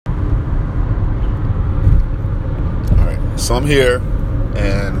So I'm here,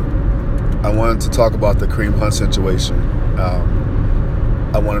 and I wanted to talk about the Kareem Hunt situation.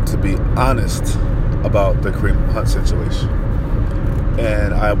 I wanted to be honest about the Kareem Hunt situation,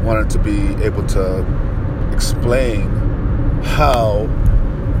 and I wanted to be able to explain how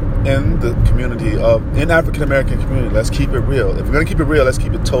in the community in African American community, let's keep it real. If we're going to keep it real, let's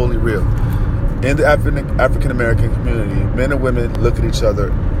keep it totally real. In the African American community, men and women look at each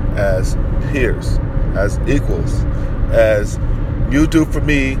other as peers, as equals, as you do for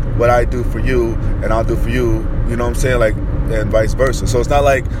me what I do for you, and I'll do for you. You know what I'm saying? Like, and vice versa. So it's not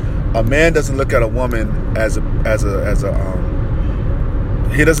like a man doesn't look at a woman as he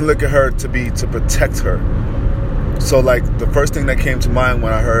doesn't look at her to protect her. So like the first thing that came to mind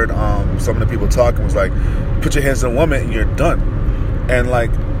when I heard some of the people talking was like, put your hands on a woman and you're done. And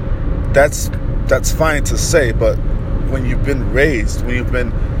like that's fine to say, but when you've been raised, when you've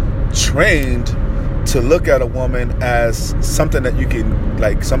been trained to look at a woman as something that you can,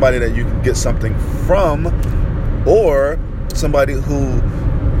 like somebody that you can get something from, or somebody who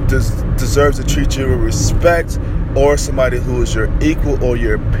deserves to treat you with respect, or somebody who is your equal or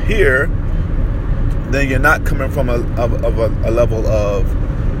your peer, then you're not coming from a level of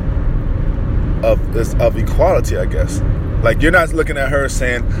equality, I guess. Like, you're not looking at her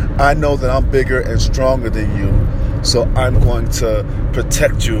saying, I know that I'm bigger and stronger than you, so I'm going to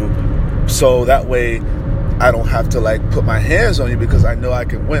protect you, so that way I don't have to like put my hands on you because I know I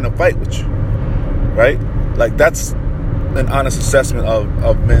can win a fight with you, right? Like, that's an honest assessment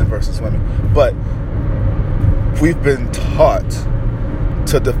of men versus women. But we've been taught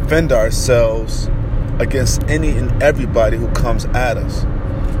to defend ourselves against any and everybody who comes at us.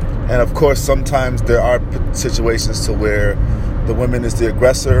 And of course, sometimes there are situations to where the woman is the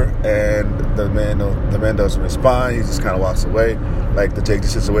aggressor and the man doesn't respond. He just kind of walks away. Like the JD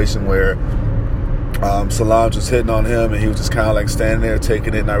situation where Solange was hitting on him and he was just kind of like standing there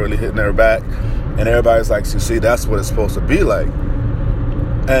taking it, not really hitting her back. And everybody's like, you see, that's what it's supposed to be like.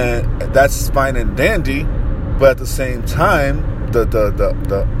 And that's fine and dandy, but at the same time,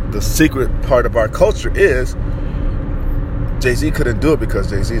 the secret part of our culture is Jay-Z couldn't do it because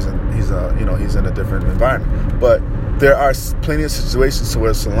Jay-Z's he's in a different environment. But there are plenty of situations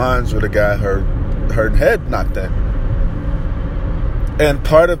where Solange with a guy her head knocked in. And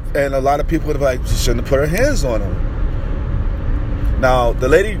a lot of people would have like, she shouldn't have put her hands on him. Now, the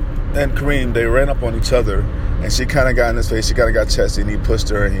lady and Kareem, they ran up on each other, and she kind of got in his face. She kind of got chesty, and he pushed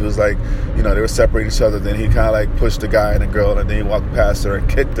her, and he was like, they were separating each other. Then he kind of like pushed the guy and the girl, and then he walked past her and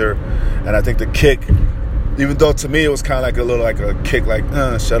kicked her. And I think the kick, even though to me it was kind of like a little like a kick, like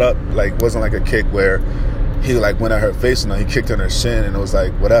shut up, like wasn't like a kick where he like went at her face, and he kicked her in her shin, and it was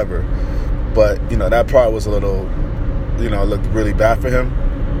like whatever. But that part was a little, looked really bad for him.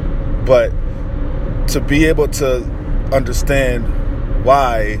 But to be able to understand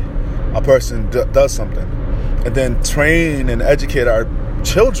why a person does something, and then train and educate our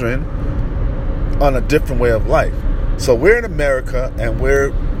children on a different way of life. So we're in America, and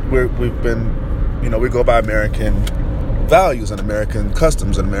we've been, we go by American values and American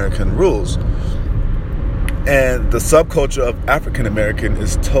customs and American rules. And the subculture of African American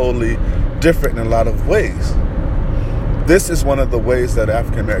is totally different in a lot of ways. This is one of the ways that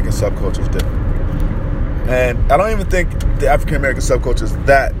African American subculture is different. And I don't even think the African American subculture is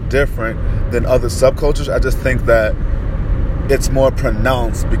that different than other subcultures. I just think that it's more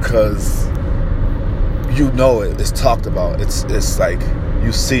pronounced because it's talked about. It's like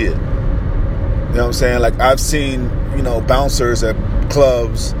you see it. You know what I'm saying? Like, I've seen, bouncers at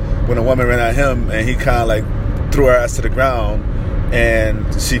clubs when a woman ran at him and he kind of like threw her ass to the ground, and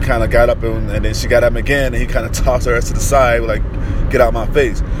she kind of got up and then she got at him again, and he kind of tossed her ass to the side, like, get out my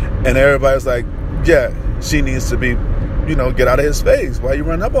face. And everybody's like, yeah, she needs to be, get out of his face. Why you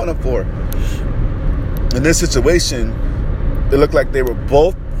running up on him for? In this situation, it looked like they were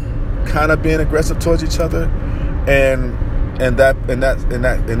both kind of being aggressive towards each other, and in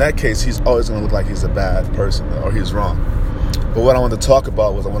that case, he's always going to look like he's a bad person or he's wrong. But what I wanted to talk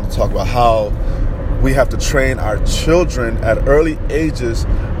about how we have to train our children at early ages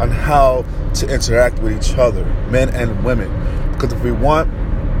on how to interact with each other, men and women. Because if we want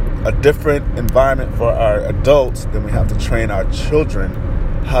a different environment for our adults, then we have to train our children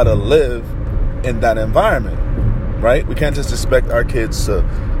how to live in that environment, right? We can't just expect our kids to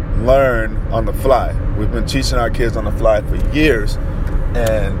learn on the fly. We've been teaching our kids on the fly for years,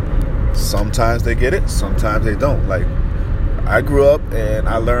 and sometimes they get it, sometimes they don't. Like, I grew up and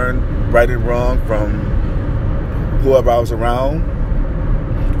I learned right and wrong from whoever I was around,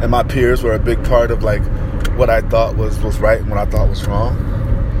 and my peers were a big part of like what I thought was right and what I thought was wrong.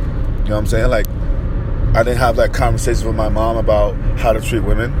 You know what I'm saying? Like, I didn't have like conversations with my mom about how to treat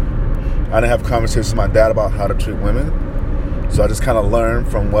women. I didn't have conversations with my dad about how to treat women. So I just kind of learned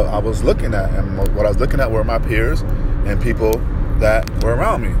from what I was looking at. And what I was looking at were my peers and people that were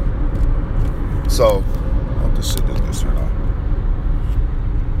around me. So, oh, this shit doesn't get turned off.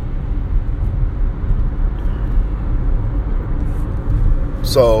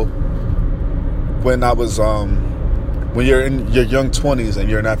 So, when I was, when you're in your young 20s and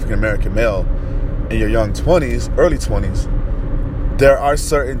you're an African American male, in your young 20s, early 20s, there are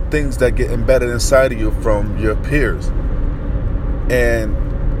certain things that get embedded inside of you from your peers. And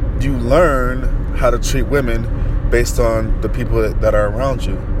you learn how to treat women based on the people that are around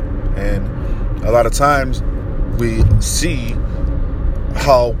you. And a lot of times we see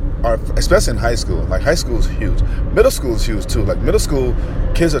how especially in high school, like high school is huge. Middle school is huge too. Like middle school,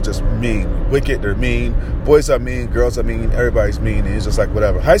 kids are just mean, wicked, they're mean. Boys are mean, girls are mean, everybody's mean, and it's just like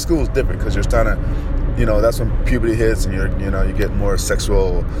whatever. High school is different because you're starting to, that's when puberty hits and you get more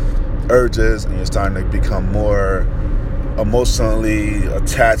sexual urges and you're starting to become more emotionally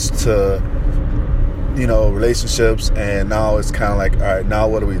attached to, relationships. And now it's kind of like, all right, now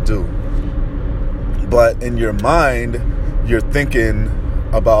what do we do? But in your mind, you're thinking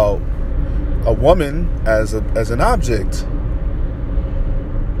about a woman as an object,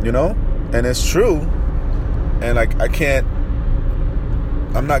 and it's true. And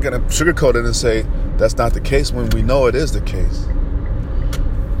I'm not gonna sugarcoat it and say that's not the case when we know it is the case.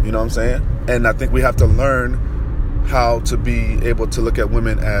 You know what I'm saying? And I think we have to learn how to be able to look at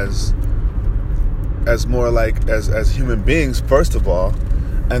women as more like as human beings first of all,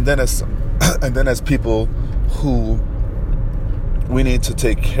 and then as people who we need to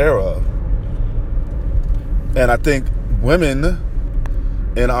take care of. And I think women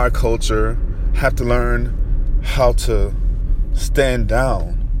in our culture have to learn how to stand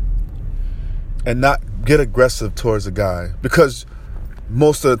down and not get aggressive towards a guy, because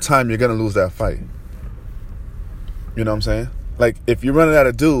most of the time you're going to lose that fight. You know what I'm saying? Like if you're running at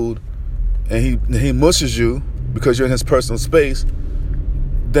a dude and he mushes you because you're in his personal space,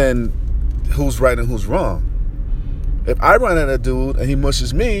 then who's right and who's wrong? If I run at a dude and he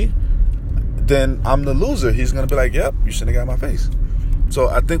mushes me, then I'm the loser. He's going to be like, yep, you shouldn't have got my face. So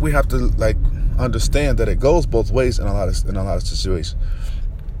I think we have to understand that it goes both ways in a lot of situations.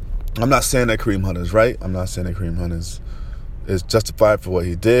 I'm not saying that Kareem Hunt is right. I'm not saying that Kareem Hunt is justified for what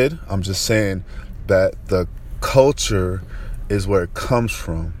he did. I'm just saying that the culture is where it comes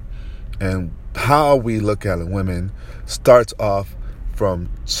from. And how we look at women starts off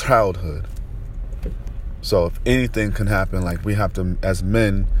from childhood. So if anything can happen, we have to, as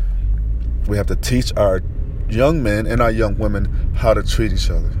men, we have to teach our young men and our young women how to treat each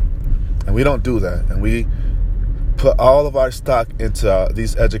other. And we don't do that. And we put all of our stock into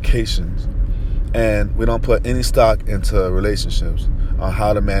these educations. And we don't put any stock into relationships, on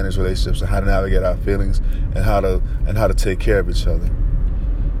how to manage relationships and how to navigate our feelings and how to take care of each other.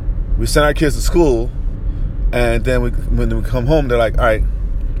 We send our kids to school, and then when we come home, they're like, all right,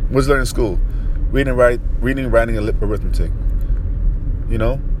 what's learning in school? Reading, writing, and arithmetic.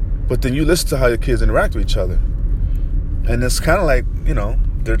 But then you listen to how your kids interact with each other. And it's kind of like,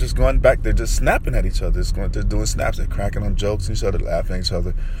 they're just going back, they're just snapping at each other. They're doing snaps, they're cracking on jokes at each other, laughing at each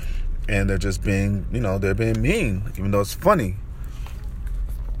other. And they're just being, they're being mean, even though it's funny.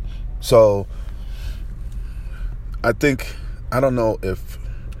 So, I don't know if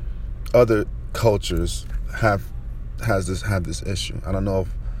other cultures have this issue. I don't know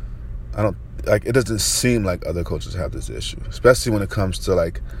if, it doesn't seem like other cultures have this issue, especially when it comes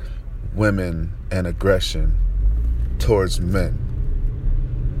to women and aggression towards men.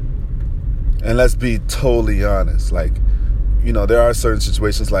 And let's be totally honest, there are certain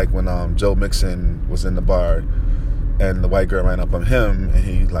situations like when Joe Mixon was in the bar and the white girl ran up on him and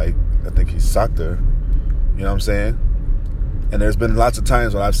he I think he socked her. You know what I'm saying? And there's been lots of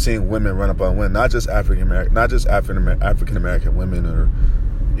times when I've seen women run up on women, not just African American women, or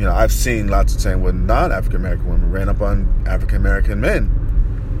I've seen lots of times when non-African American women ran up on African American men,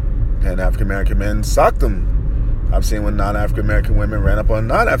 and African American men socked them. I've seen when non-African American women ran up on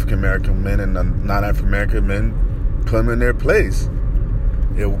non-African American men, and non-African American men put them in their place.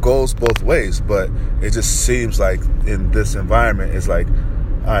 It goes both ways, but it just seems like in this environment, it's like,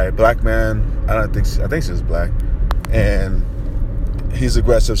 all right, black man, I think she's black, and he's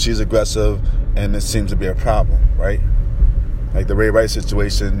aggressive, she's aggressive, and it seems to be a problem, right? Like the Ray Rice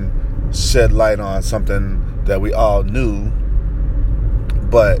situation shed light on something that we all knew,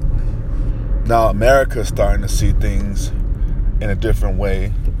 but now America's starting to see things in a different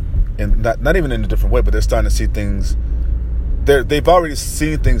way, and not even in a different way, but they're starting to see things they've already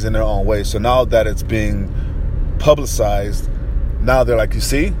seen things in their own way. So now that it's being publicized, now they're like, you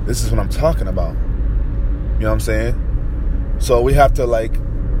see, this is what I'm talking about. You know what I'm saying? So we have to like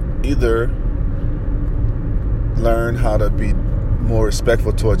either learn how to be more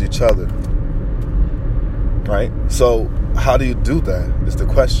respectful towards each other, right? So how do you do that is the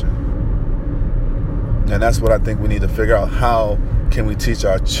question. And that's what I think we need to figure out. How can we teach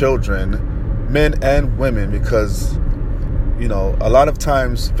our children, men and women? Because, you know, a lot of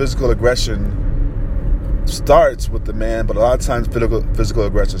times physical aggression starts with the man, but a lot of times physical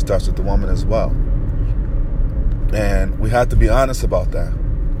aggression starts with the woman as well. And we have to be honest about that.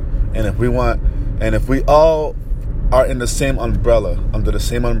 And if we all are in the same umbrella, under the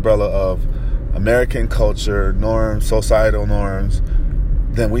same umbrella of American culture, norms, societal norms,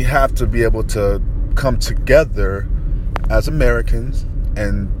 then we have to be able to come together as Americans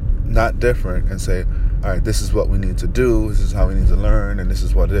and not different and say, all right, this is what we need to do, this is how we need to learn, and this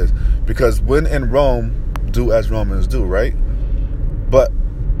is what it is. Because when in Rome, do as Romans do, right? But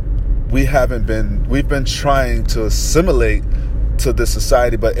we've been trying to assimilate to this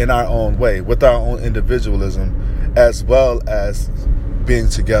society, but in our own way, with our own individualism, as well as being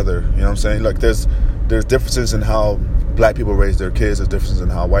together. You know what I'm saying? Like there's differences in how black people raise their kids, there's differences in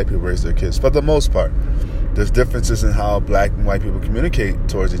how white people raise their kids. For the most part, there's differences in how black and white people communicate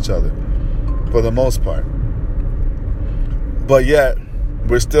towards each other. For the most part. But yet,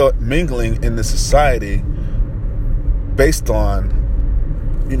 we're still mingling in the society based on,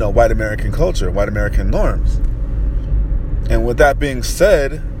 you know, white American culture, white American norms. And with that being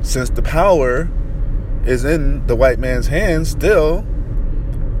said, since the power is in the white man's hands still,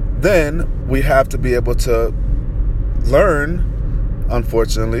 then we have to be able to learn,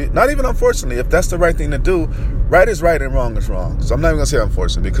 unfortunately, not even unfortunately, if that's the right thing to do. Right is right and wrong is wrong. So I'm not even going to say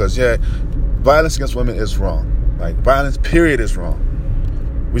unfortunately, because yeah, violence against women is wrong. Like violence, period, is wrong.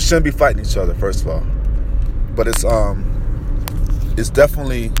 We shouldn't be fighting each other, first of all. But it's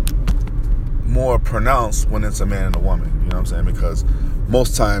definitely more pronounced when it's a man and a woman. You know what I'm saying? Because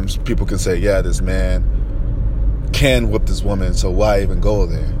most times people can say, yeah, this man can whip this woman, so why even go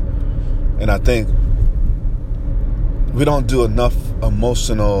there? And I think we don't do enough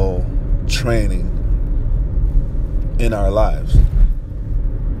emotional training in our lives.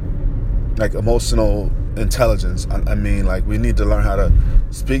 Like emotional intelligence. I mean, like we need to learn how to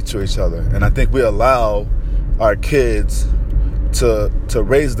speak to each other. And I think we allow our kids to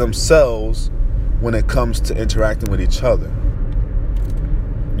raise themselves when it comes to interacting with each other.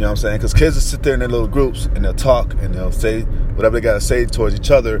 You know what I'm saying? Because kids will sit there in their little groups and they'll talk and they'll say whatever they got to say towards each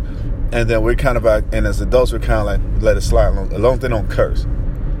other. And then we're kind of, and as adults, we're kind of like, let it slide. As long as they don't curse,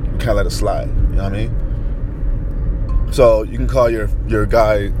 we kind of let it slide. You know what I mean? So you can call your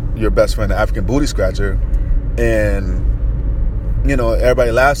guy, your best friend, the African booty scratcher, and, you know,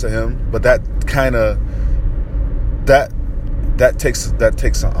 everybody laughs at him. But that kind of, that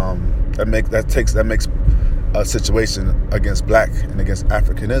makes a situation against black and against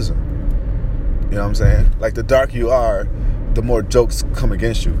Africanism. You know what I'm saying? Like the darker you are, the more jokes come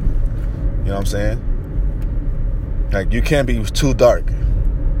against you. You know what I'm saying? Like you can't be too dark,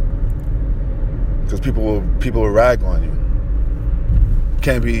 because people will rag on you.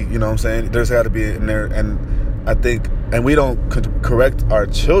 Can't be, you know what I'm saying? There's got to be in there, and I think, and we don't correct our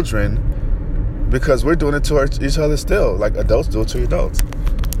children because we're doing it to each other still, like adults do it to adults.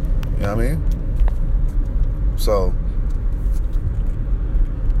 You know what I mean? So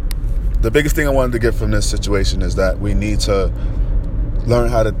the biggest thing I wanted to get from this situation is that we need to learn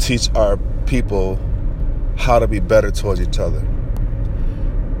how to teach our people how to be better towards each other.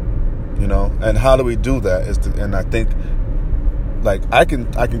 You know, and how do we do that? And I think, like, I can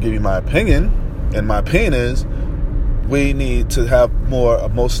give you my opinion, and my opinion is we need to have more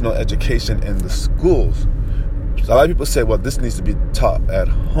emotional education in the schools. So a lot of people say, well, this needs to be taught at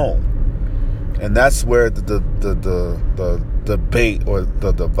home, and that's where the debate or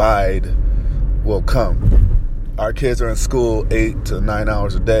the divide will come. Our kids are in school 8 to 9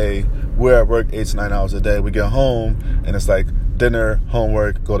 hours a day. We're at work 8 to 9 hours a day. We get home and it's like dinner,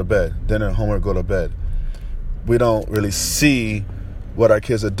 homework, go to bed. Dinner, homework, go to bed. We don't really see what our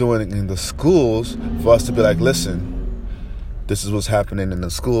kids are doing in the schools for us to be like, listen, this is what's happening in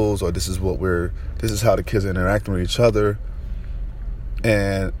the schools, or this is how the kids are interacting with each other.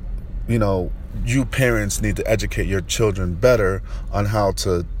 And, you know, you parents need to educate your children better on how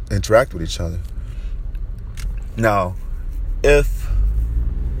to interact with each other. Now, if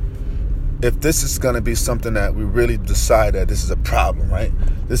this is going to be something that we really decide that this is a problem, right?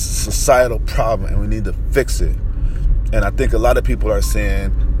 This is a societal problem and we need to fix it. And I think a lot of people are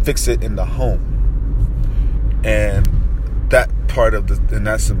saying fix it in the home. And that part of and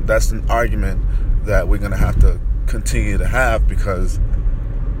that's an argument that we're gonna have to continue to have, because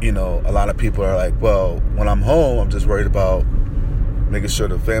a lot of people are like, well, when I'm home, I'm just worried about making sure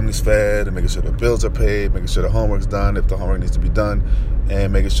the family's fed and making sure the bills are paid, making sure the homework's done if the homework needs to be done,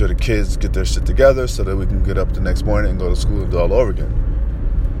 and making sure the kids get their shit together so that we can get up the next morning and go to school and do it all over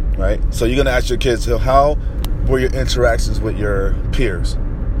again, right? So you're gonna ask your kids, so how were your interactions with your peers?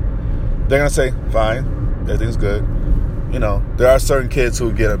 They're gonna say, fine, everything's good. There are certain kids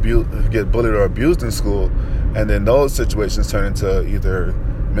who get bullied or abused in school, and then those situations turn into either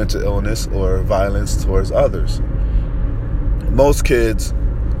mental illness or violence towards others. Most kids,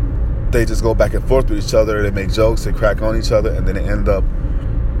 they just go back and forth with each other. They make jokes, they crack on each other, and then they end up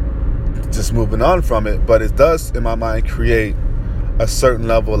just moving on from it. But it does, in my mind, create a certain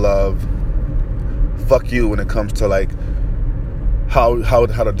level of fuck you when it comes to like how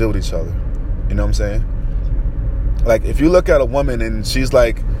to deal with each other. You know what I'm saying? Like, if you look at a woman and she's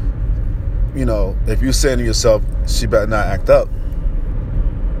like, if you're saying to yourself, she better not act up.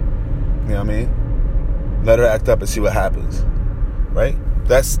 You know what I mean? Let her act up and see what happens. Right?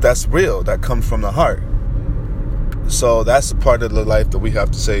 That's real. That comes from the heart. So that's the part of the life that we have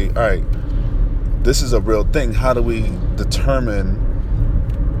to say, all right, this is a real thing. How do we determine,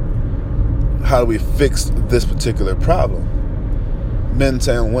 how do we fix this particular problem? Men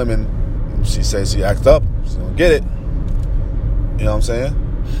telling women, she says she acts up, she don't get it. You know what I'm saying?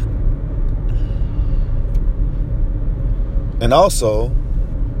 And also,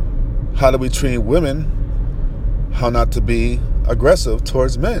 how do we treat women? How not to be aggressive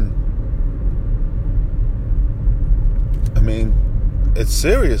towards men? I mean, it's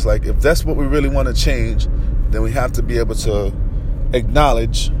serious. Like, if that's what we really want to change, then we have to be able to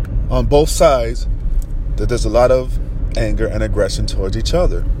acknowledge on both sides that there's a lot of anger and aggression towards each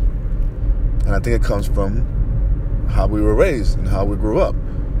other. And I think it comes from how we were raised and how we grew up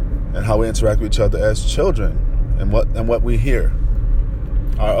and how we interact with each other as children, and what we hear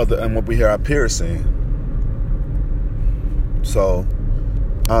what we hear our peers saying. So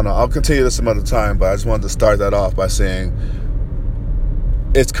I don't know, I'll continue this some other time, but I just wanted to start that off by saying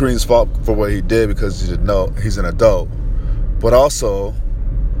it's Kareem's fault for what he did, because he's an adult. But also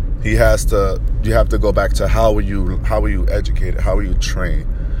you have to go back to how were you educated? How were you trained?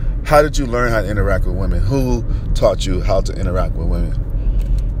 How did you learn how to interact with women? Who taught you how to interact with women?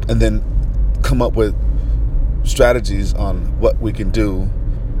 And then come up with strategies on what we can do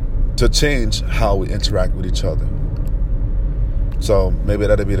to change how we interact with each other. So maybe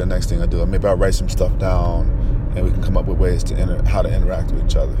that'll be the next thing I do. Maybe I'll write some stuff down and we can come up with ways to how to interact with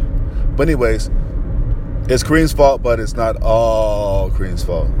each other. But anyways, it's Kareem's fault, but it's not all Kareem's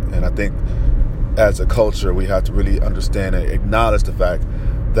fault. And I think as a culture, we have to really understand and acknowledge the fact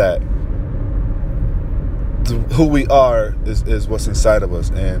that who we are is what's inside of us.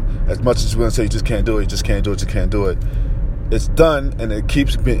 And as much as we're going to say you just can't do it, you just can't do it, you can't do it, it's done, and it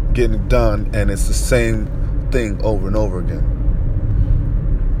keeps getting done, and it's the same thing over and over again.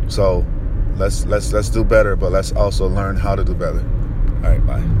 So let's do better, but let's also learn how to do better. All right,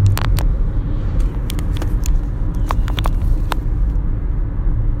 bye.